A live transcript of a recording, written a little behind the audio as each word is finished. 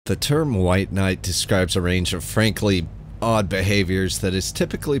The term White Knight describes a range of frankly odd behaviors that is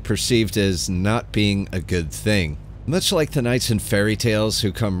typically perceived as not being a good thing. Much like the knights in fairy tales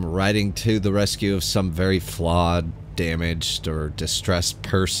who come riding to the rescue of some very flawed, damaged, or distressed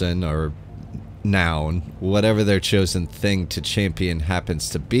person or noun, whatever their chosen thing to champion happens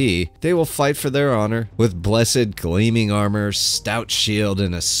to be, they will fight for their honor with blessed gleaming armor, stout shield,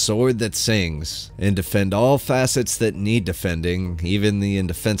 and a sword that sings, and defend all facets that need defending, even the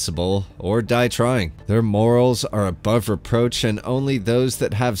indefensible, or die trying. Their morals are above reproach, and only those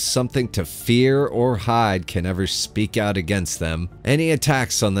that have something to fear or hide can ever speak out against them. Any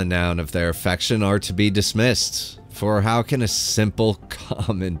attacks on the noun of their affection are to be dismissed. For how can a simple,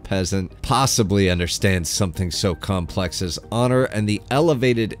 common peasant possibly understand something so complex as honor and the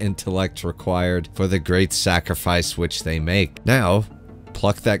elevated intellect required for the great sacrifice which they make? Now,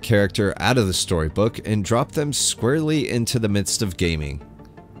 pluck that character out of the storybook and drop them squarely into the midst of gaming.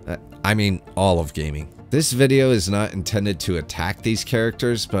 I mean, all of gaming. This video is not intended to attack these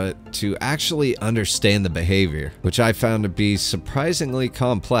characters, but to actually understand the behavior, which I found to be surprisingly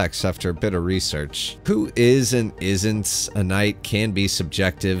complex after a bit of research. Who is and isn't a knight can be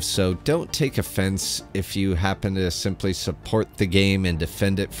subjective, so don't take offense if you happen to simply support the game and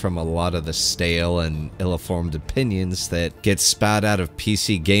defend it from a lot of the stale and ill-informed opinions that get spat out of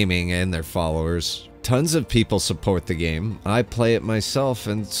PC gaming and their followers. Tons of people support the game. I play it myself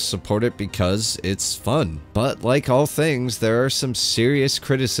and support it because it's fun. But like all things, there are some serious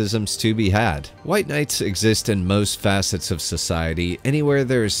criticisms to be had. White Knights exist in most facets of society. Anywhere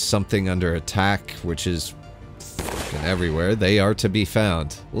there is something under attack, which is fucking everywhere, they are to be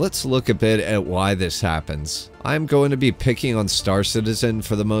found. Let's look a bit at why this happens. I'm going to be picking on Star Citizen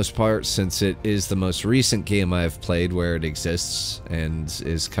for the most part, since it is the most recent game I have played where it exists and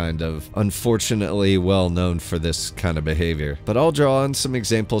is kind of unfortunately well known for this kind of behavior. But I'll draw on some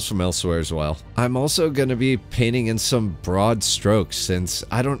examples from elsewhere as well. I'm also going to be painting in some broad strokes since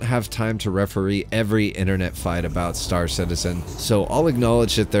I don't have time to referee every internet fight about Star Citizen, so I'll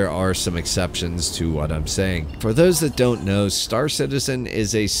acknowledge that there are some exceptions to what I'm saying. For those that don't know, Star Citizen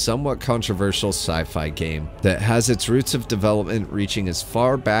is a somewhat controversial sci-fi game that has its roots of development reaching as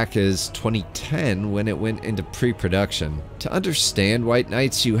far back as 2010 when it went into pre-production. To understand White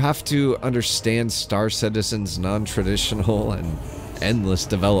Knights, you have to understand Star Citizen's non-traditional and endless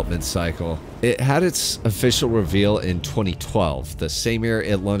development cycle. It had its official reveal in 2012, the same year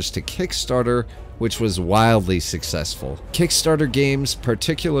it launched a Kickstarter, which was wildly successful. Kickstarter games,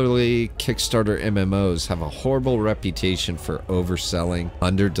 particularly Kickstarter MMOs, have a horrible reputation for overselling,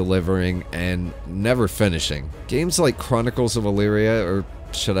 under-delivering, and never finishing. Games like Chronicles of Illyria, or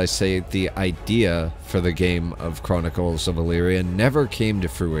should I say the idea for the game of Chronicles of Illyria, never came to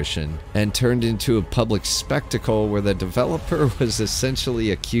fruition and turned into a public spectacle where the developer was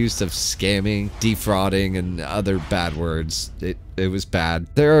essentially accused of scamming, defrauding, and other bad words. It was bad.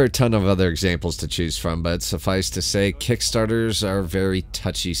 There are a ton of other examples to choose from, but suffice to say, Kickstarters are very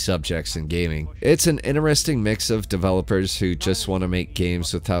touchy subjects in gaming. It's an interesting mix of developers who just want to make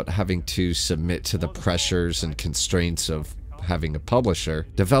games without having to submit to the pressures and constraints of having a publisher,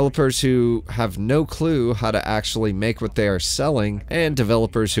 developers who have no clue how to actually make what they are selling, and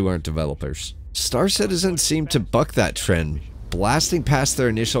developers who aren't developers. Star Citizen seemed to buck that trend, blasting past their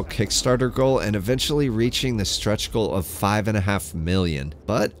initial Kickstarter goal and eventually reaching the stretch goal of 5.5 million.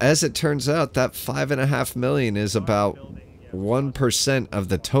 But as it turns out, that 5.5 million is about 1% of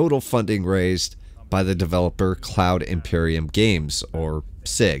the total funding raised by the developer Cloud Imperium Games, or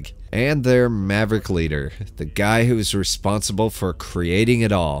CIG, and their maverick leader, the guy who is responsible for creating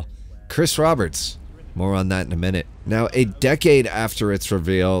it all, Chris Roberts. More on that in a minute. Now, a decade after its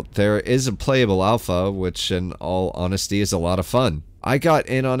reveal, there is a playable alpha, which in all honesty is a lot of fun. I got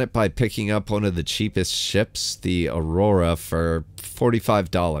in on it by picking up one of the cheapest ships, the Aurora, for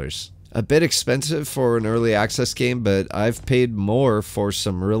 $45. A bit expensive for an early access game, but I've paid more for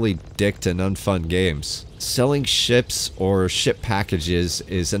some really dicked and unfun games. Selling ships or ship packages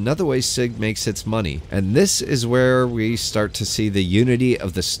is another way CIG makes its money, and this is where we start to see the unity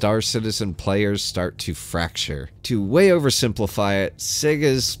of the Star Citizen players start to fracture. To way oversimplify it, CIG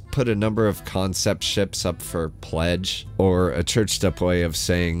has put a number of concept ships up for pledge, or a churched up way of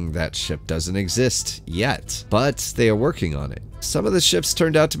saying that ship doesn't exist yet, but they are working on it. Some of the ships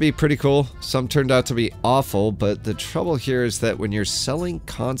turned out to be pretty cool, some turned out to be awful, but the trouble here is that when you're selling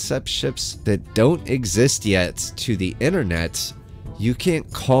concept ships that don't exist yet to the internet, you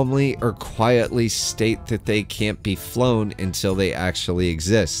can't calmly or quietly state that they can't be flown until they actually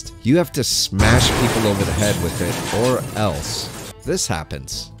exist. You have to smash people over the head with it, or else this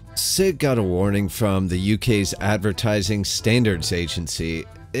happens. CIG got a warning from the UK's Advertising Standards Agency,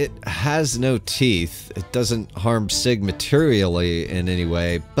 It has no teeth, it doesn't harm SIG materially in any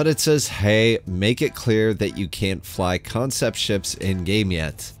way, but it says, hey, make it clear that you can't fly concept ships in-game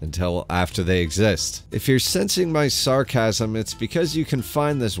yet, until after they exist. If you're sensing my sarcasm, it's because you can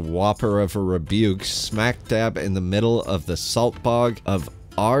find this whopper of a rebuke smack dab in the middle of the salt bog of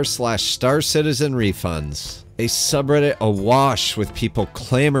r/Star Citizen refunds. A subreddit awash with people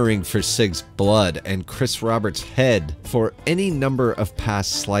clamoring for SIG's blood and Chris Roberts' head for any number of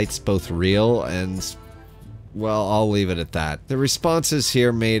past slights, both real and, well, I'll leave it at that. The responses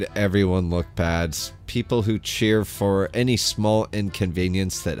here made everyone look bad. People who cheer for any small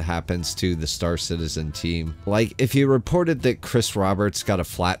inconvenience that happens to the Star Citizen team. Like, if you reported that Chris Roberts got a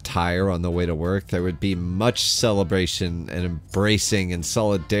flat tire on the way to work, there would be much celebration and embracing and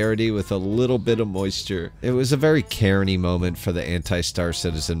solidarity with a little bit of moisture. It was a very Karen-y moment for the anti-Star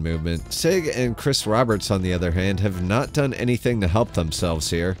Citizen movement. SIG and Chris Roberts, on the other hand, have not done anything to help themselves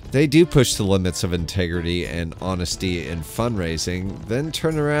here. They do push the limits of integrity and honesty in fundraising, then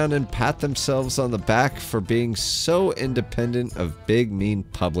turn around and pat themselves on the back for being so independent of big mean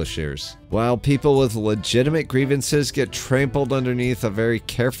publishers, while people with legitimate grievances get trampled underneath a very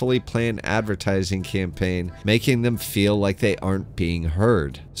carefully planned advertising campaign, making them feel like they aren't being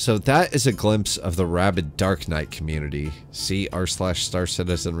heard. So that is a glimpse of the rabid Dark Knight community. See r/Star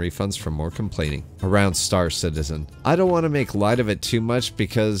Citizen refunds for more complaining around Star Citizen. I don't want to make light of it too much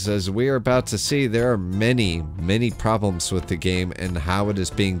because, as we are about to see, there are many problems with the game and how it is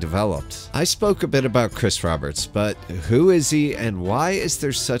being developed. I spoke a bit about Chris Roberts, but who is he and why is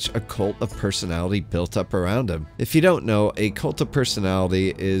there such a cult of personality built up around him? If you don't know, a cult of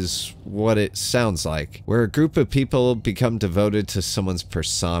personality is what it sounds like, where a group of people become devoted to someone's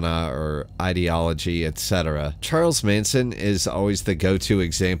persona or ideology, etc. Charles Manson is always the go-to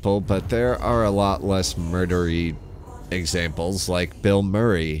example, but there are a lot less murdery examples like Bill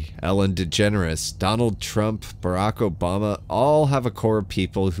Murray, Ellen DeGeneres, Donald Trump, Barack Obama all have a core of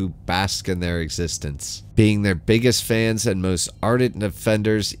people who bask in their existence, being their biggest fans and most ardent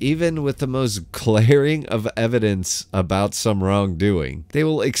defenders, even with the most glaring of evidence about some wrongdoing. They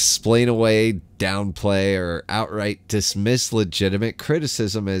will explain away, downplay, or outright dismiss legitimate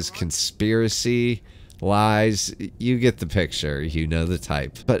criticism as conspiracy, lies. You get the picture, you know the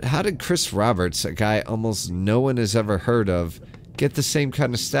type. But how did Chris Roberts, a guy almost no one has ever heard of, get the same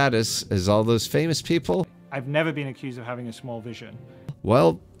kind of status as all those famous people? I've never been accused of having a small vision.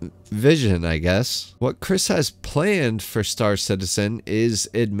 Well, vision, I guess. What Chris has planned for Star Citizen is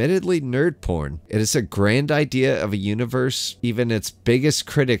admittedly nerd porn. It is a grand idea of a universe even its biggest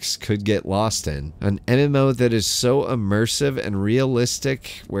critics could get lost in. An MMO that is so immersive and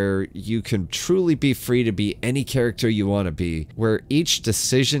realistic, where you can truly be free to be any character you want to be, where each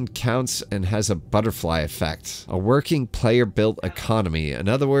decision counts and has a butterfly effect. A working player-built economy. In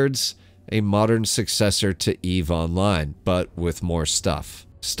other words, a modern successor to EVE Online, but with more stuff.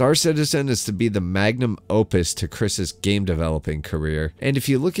 Star Citizen is to be the magnum opus to Chris's game developing career, and if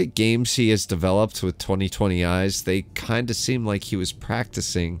you look at games he has developed with 2020 eyes, they kinda seem like he was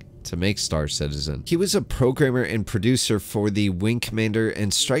practicing to make Star Citizen. He was a programmer and producer for the Wing Commander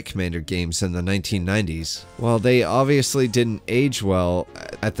and Strike Commander games in the 1990s. While they obviously didn't age well,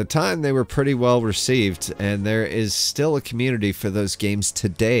 at the time they were pretty well received, and there is still a community for those games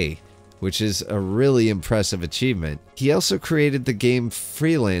today, which is a really impressive achievement. He also created the game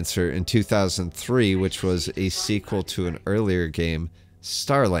Freelancer in 2003, which was a sequel to an earlier game,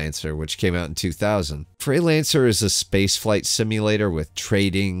 Starlancer, which came out in 2000. Freelancer is a spaceflight simulator with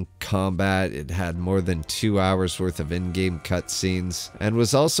trading, combat. It had more than 2 hours worth of in-game cutscenes, and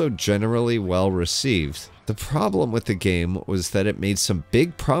was also generally well received. The problem with the game was that it made some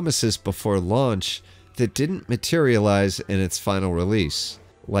big promises before launch that didn't materialize in its final release,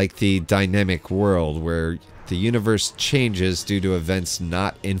 like the dynamic world where the universe changes due to events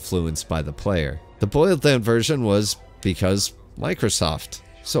not influenced by the player. The boiled down version was because Microsoft.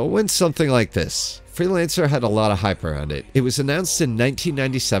 So it went something like this. Freelancer had a lot of hype around it. It was announced in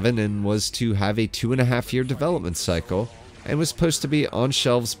 1997 and was to have a 2.5-year development cycle and was supposed to be on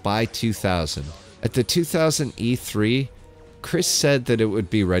shelves by 2000. At the 2000 E3, Chris said that it would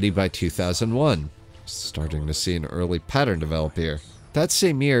be ready by 2001. Starting to see an early pattern develop here. That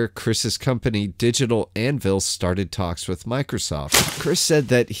same year, Chris's company Digital Anvil started talks with Microsoft. Chris said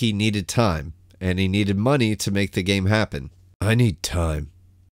that he needed time, and he needed money to make the game happen. I need time.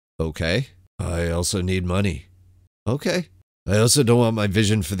 Okay. I also need money. Okay. I also don't want my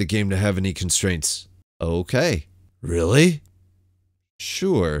vision for the game to have any constraints. Okay. Really?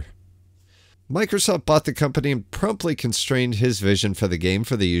 Sure. Microsoft bought the company and promptly constrained his vision for the game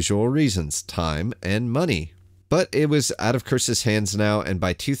for the usual reasons: time and money. But it was out of Chris's hands now, and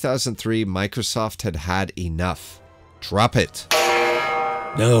by 2003, Microsoft had had enough. Drop it.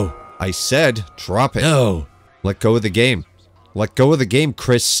 No. I said, drop it. No. Let go of the game. Let go of the game,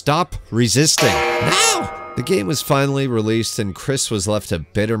 Chris. Stop resisting. No! The game was finally released, and Chris was left a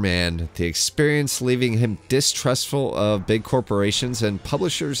bitter man, the experience leaving him distrustful of big corporations and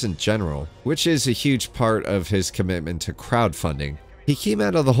publishers in general, which is a huge part of his commitment to crowdfunding. He came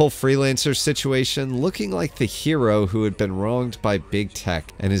out of the whole freelancer situation looking like the hero who had been wronged by big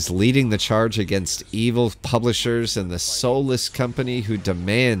tech and is leading the charge against evil publishers and the soulless company who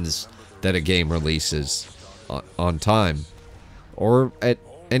demands that a game releases on time, or at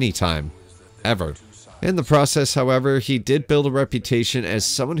any time, ever. In the process, however, he did build a reputation as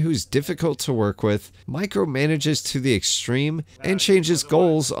someone who's difficult to work with, micromanages to the extreme, and changes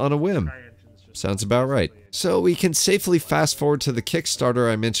goals on a whim. Sounds about right. So we can safely fast forward to the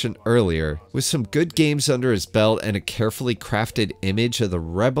Kickstarter I mentioned earlier. With some good games under his belt and a carefully crafted image of the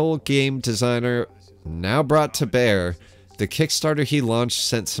rebel game designer now brought to bear, the Kickstarter he launched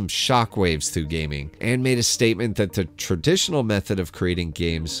sent some shockwaves through gaming and made a statement that the traditional method of creating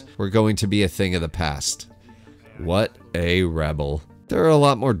games were going to be a thing of the past. What a rebel. There are a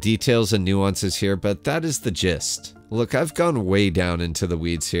lot more details and nuances here, but that is the gist. Look, I've gone way down into the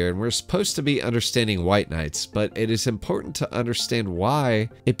weeds here, and we're supposed to be understanding White Knights, but it is important to understand why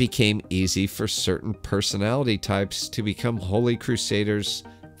it became easy for certain personality types to become holy crusaders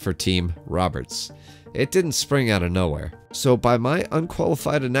for Team Roberts. It didn't spring out of nowhere. So by my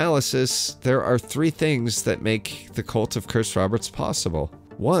unqualified analysis, there are 3 things that make the cult of Chris Roberts possible.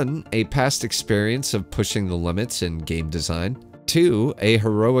 1, a past experience of pushing the limits in game design. 2, a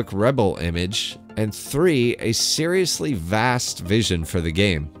heroic rebel image. And 3, a seriously vast vision for the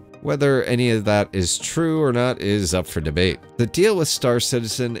game. Whether any of that is true or not is up for debate. The deal with Star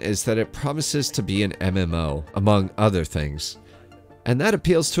Citizen is that it promises to be an MMO, among other things. And that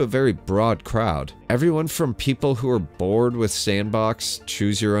appeals to a very broad crowd. Everyone from people who are bored with sandbox,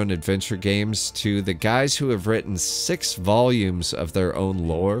 choose-your-own-adventure games, to the guys who have written 6 volumes of their own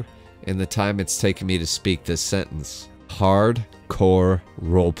lore in the time it's taken me to speak this sentence. Hardcore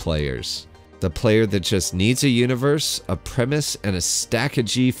role players. The player that just needs a universe, a premise, and a stack of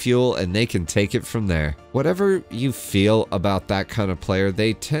G Fuel, and they can take it from there. Whatever you feel about that kind of player,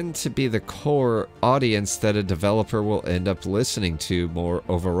 they tend to be the core audience that a developer will end up listening to more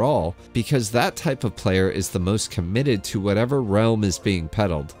overall, because that type of player is the most committed to whatever realm is being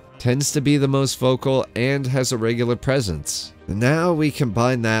peddled, tends to be the most vocal, and has a regular presence. Now we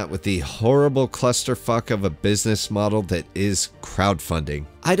combine that with the horrible clusterfuck of a business model that is crowdfunding.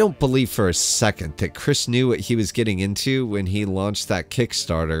 I don't believe for a second that Chris knew what he was getting into when he launched that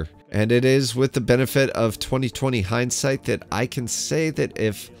Kickstarter. And it is with the benefit of 2020 hindsight that I can say that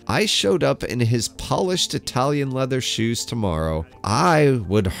if I showed up in his polished Italian leather shoes tomorrow, I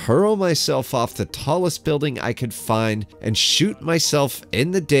would hurl myself off the tallest building I could find and shoot myself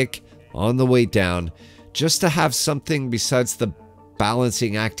in the dick on the way down, just to have something besides the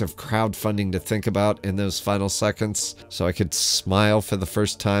balancing act of crowdfunding to think about in those final seconds, so I could smile for the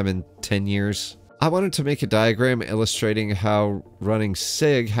first time in 10 years. I wanted to make a diagram illustrating how running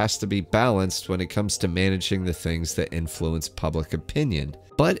CIG has to be balanced when it comes to managing the things that influence public opinion.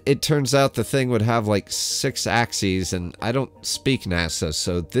 But it turns out the thing would have like 6 axes, and I don't speak NASA,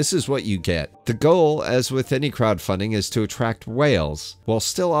 so this is what you get. The goal, as with any crowdfunding, is to attract whales, while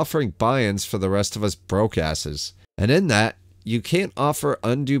still offering buy-ins for the rest of us broke asses. And in that, you can't offer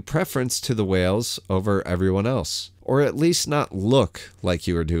undue preference to the whales over everyone else, or at least not look like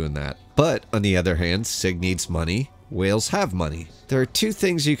you are doing that. But, on the other hand, CIG needs money, whales have money. There are 2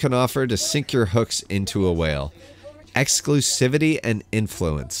 things you can offer to sink your hooks into a whale: exclusivity and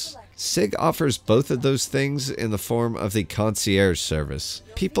influence. CIG offers both of those things in the form of the concierge service.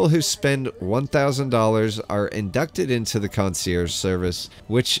 People who spend $1,000 are inducted into the concierge service,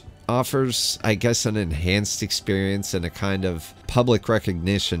 which offers, I guess, an enhanced experience and a kind of public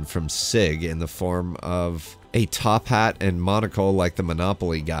recognition from CIG in the form of a top hat and monocle like the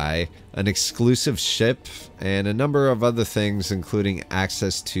Monopoly guy, an exclusive ship, and a number of other things, including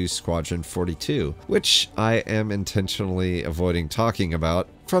access to Squadron 42, which I am intentionally avoiding talking about.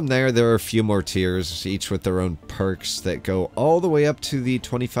 From there are a few more tiers, each with their own perks that go all the way up to the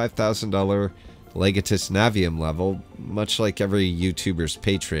 $25,000 Legatus Navium level, much like every YouTuber's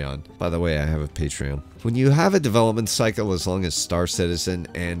Patreon. By the way, I have a Patreon. When you have a development cycle as long as Star Citizen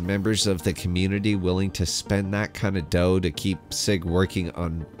and members of the community willing to spend that kind of dough to keep CIG working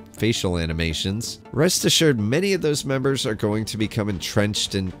on facial animations, rest assured many of those members are going to become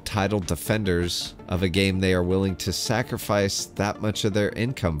entrenched entitled defenders of a game they are willing to sacrifice that much of their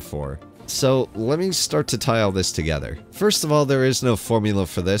income for. So let me start to tie all this together. First of all, there is no formula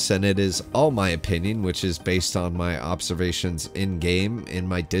for this, and it is all my opinion, which is based on my observations in-game, in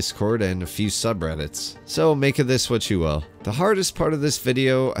my Discord, and a few subreddits. So make of this what you will. The hardest part of this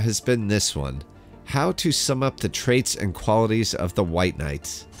video has been this one: how to sum up the traits and qualities of the White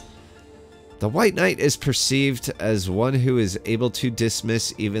Knight. The White Knight is perceived as one who is able to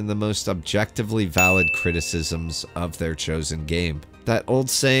dismiss even the most objectively valid criticisms of their chosen game. That old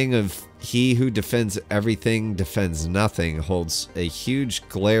saying of "he who defends everything defends nothing" holds a huge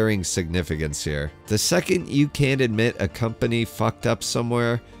glaring significance here. The second you can't admit a company fucked up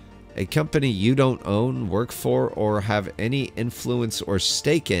somewhere, a company you don't own, work for, or have any influence or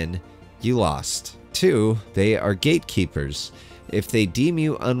stake in, you lost. 2. They are gatekeepers. If they deem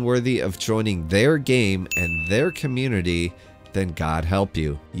you unworthy of joining their game and their community, then God help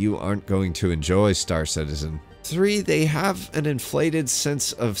you. You aren't going to enjoy Star Citizen. 3. They have an inflated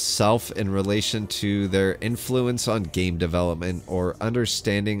sense of self in relation to their influence on game development or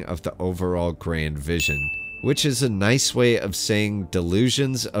understanding of the overall grand vision, which is a nice way of saying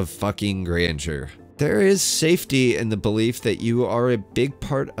delusions of fucking grandeur. There is safety in the belief that you are a big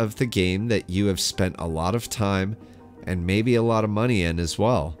part of the game that you have spent a lot of time and maybe a lot of money in as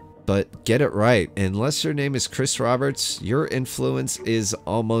well. But get it right, unless your name is Chris Roberts, your influence is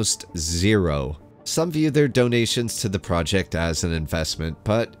almost zero. Some view their donations to the project as an investment,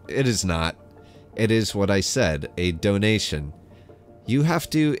 but it is not. It is what I said, a donation. You have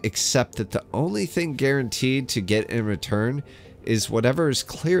to accept that the only thing guaranteed to get in return is whatever is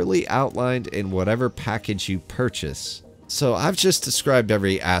clearly outlined in whatever package you purchase. So I've just described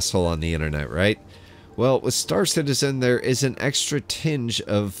every asshole on the internet, right? Well, with Star Citizen, there is an extra tinge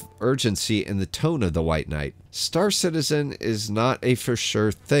of urgency in the tone of the White Knight. Star Citizen is not a for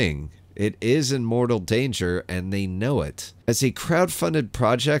sure thing. It is in mortal danger, and they know it. As a crowd-funded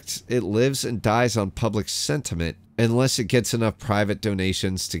project, it lives and dies on public sentiment, unless it gets enough private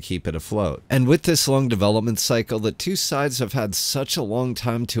donations to keep it afloat. And with this long development cycle, the two sides have had such a long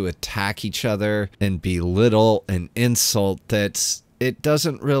time to attack each other and belittle and insult that it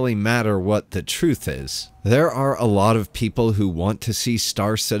doesn't really matter what the truth is. There are a lot of people who want to see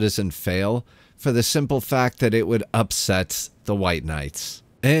Star Citizen fail for the simple fact that it would upset the White Knights.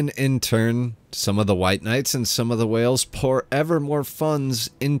 And in turn, some of the White Knights and some of the whales pour ever more funds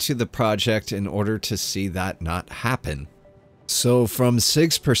into the project in order to see that not happen. So from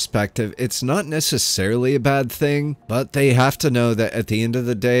CIG's perspective, it's not necessarily a bad thing, but they have to know that at the end of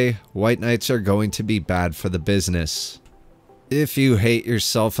the day, White Knights are going to be bad for the business. If you hate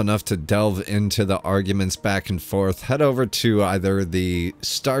yourself enough to delve into the arguments back and forth, head over to either the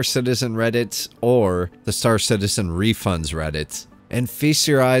Star Citizen Reddit or the Star Citizen Refunds Reddit, and feast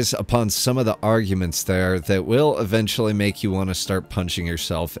your eyes upon some of the arguments there that will eventually make you want to start punching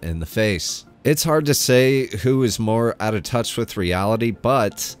yourself in the face. It's hard to say who is more out of touch with reality,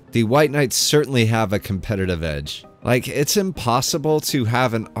 but the White Knights certainly have a competitive edge. Like, it's impossible to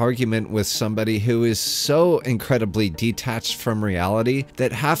have an argument with somebody who is so incredibly detached from reality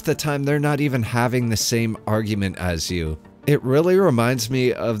that half the time they're not even having the same argument as you. It really reminds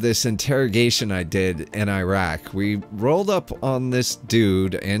me of this interrogation I did in Iraq. We rolled up on this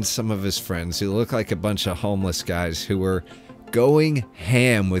dude and some of his friends who looked like a bunch of homeless guys who were going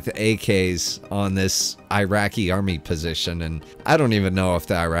ham with AKs on this Iraqi army position, and I don't even know if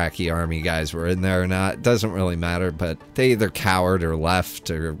the Iraqi army guys were in there or not. It doesn't really matter, but they either cowered or left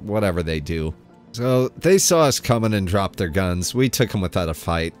or whatever they do. So they saw us coming and dropped their guns. We took them without a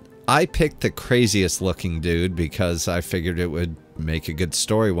fight. I picked the craziest looking dude because I figured it would make a good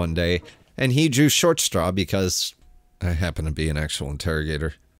story one day, and he drew short straw because I happen to be an actual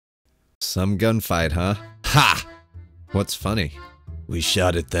interrogator. Some gunfight, huh? Ha! What's funny? We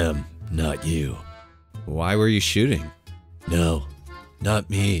shot at them, not you. Why were you shooting? No, not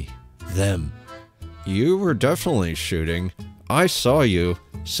me. Them. You were definitely shooting. I saw you.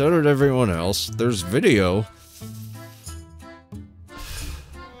 So did everyone else. There's video.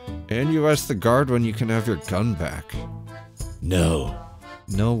 And you asked the guard when you can have your gun back. No.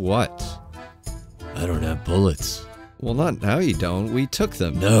 No what? I don't have bullets. Well, not now you don't. We took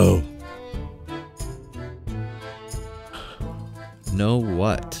them. No. No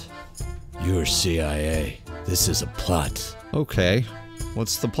what? You're CIA. This is a plot. Okay.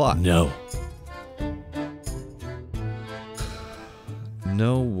 What's the plot? No.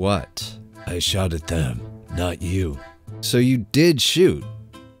 No what? I shot at them, not you. So you did shoot?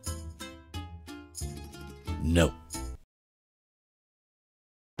 No.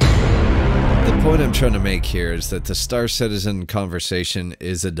 The point I'm trying to make here is that the Star Citizen conversation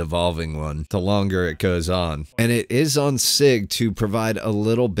is a devolving one the longer it goes on. And it is on CIG to provide a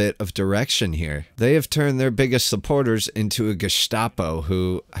little bit of direction here. They have turned their biggest supporters into a Gestapo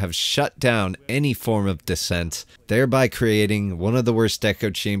who have shut down any form of dissent, thereby creating one of the worst echo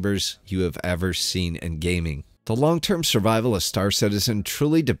chambers you have ever seen in gaming. The long-term survival of Star Citizen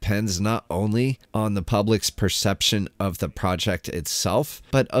truly depends not only on the public's perception of the project itself,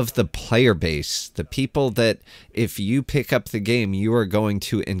 but of the player base, the people that if you pick up the game, you are going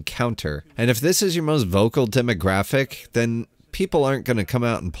to encounter. And if this is your most vocal demographic, then people aren't going to come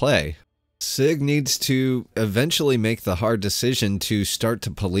out and play. CIG needs to eventually make the hard decision to start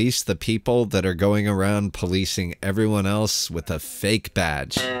to police the people that are going around policing everyone else with a fake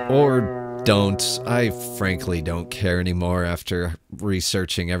badge. Or don't. I frankly don't care anymore after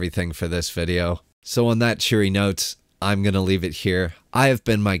researching everything for this video. So on that cheery note, I'm going to leave it here. I have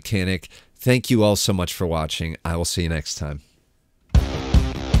been Mike Tannick. Thank you all so much for watching. I will see you next time.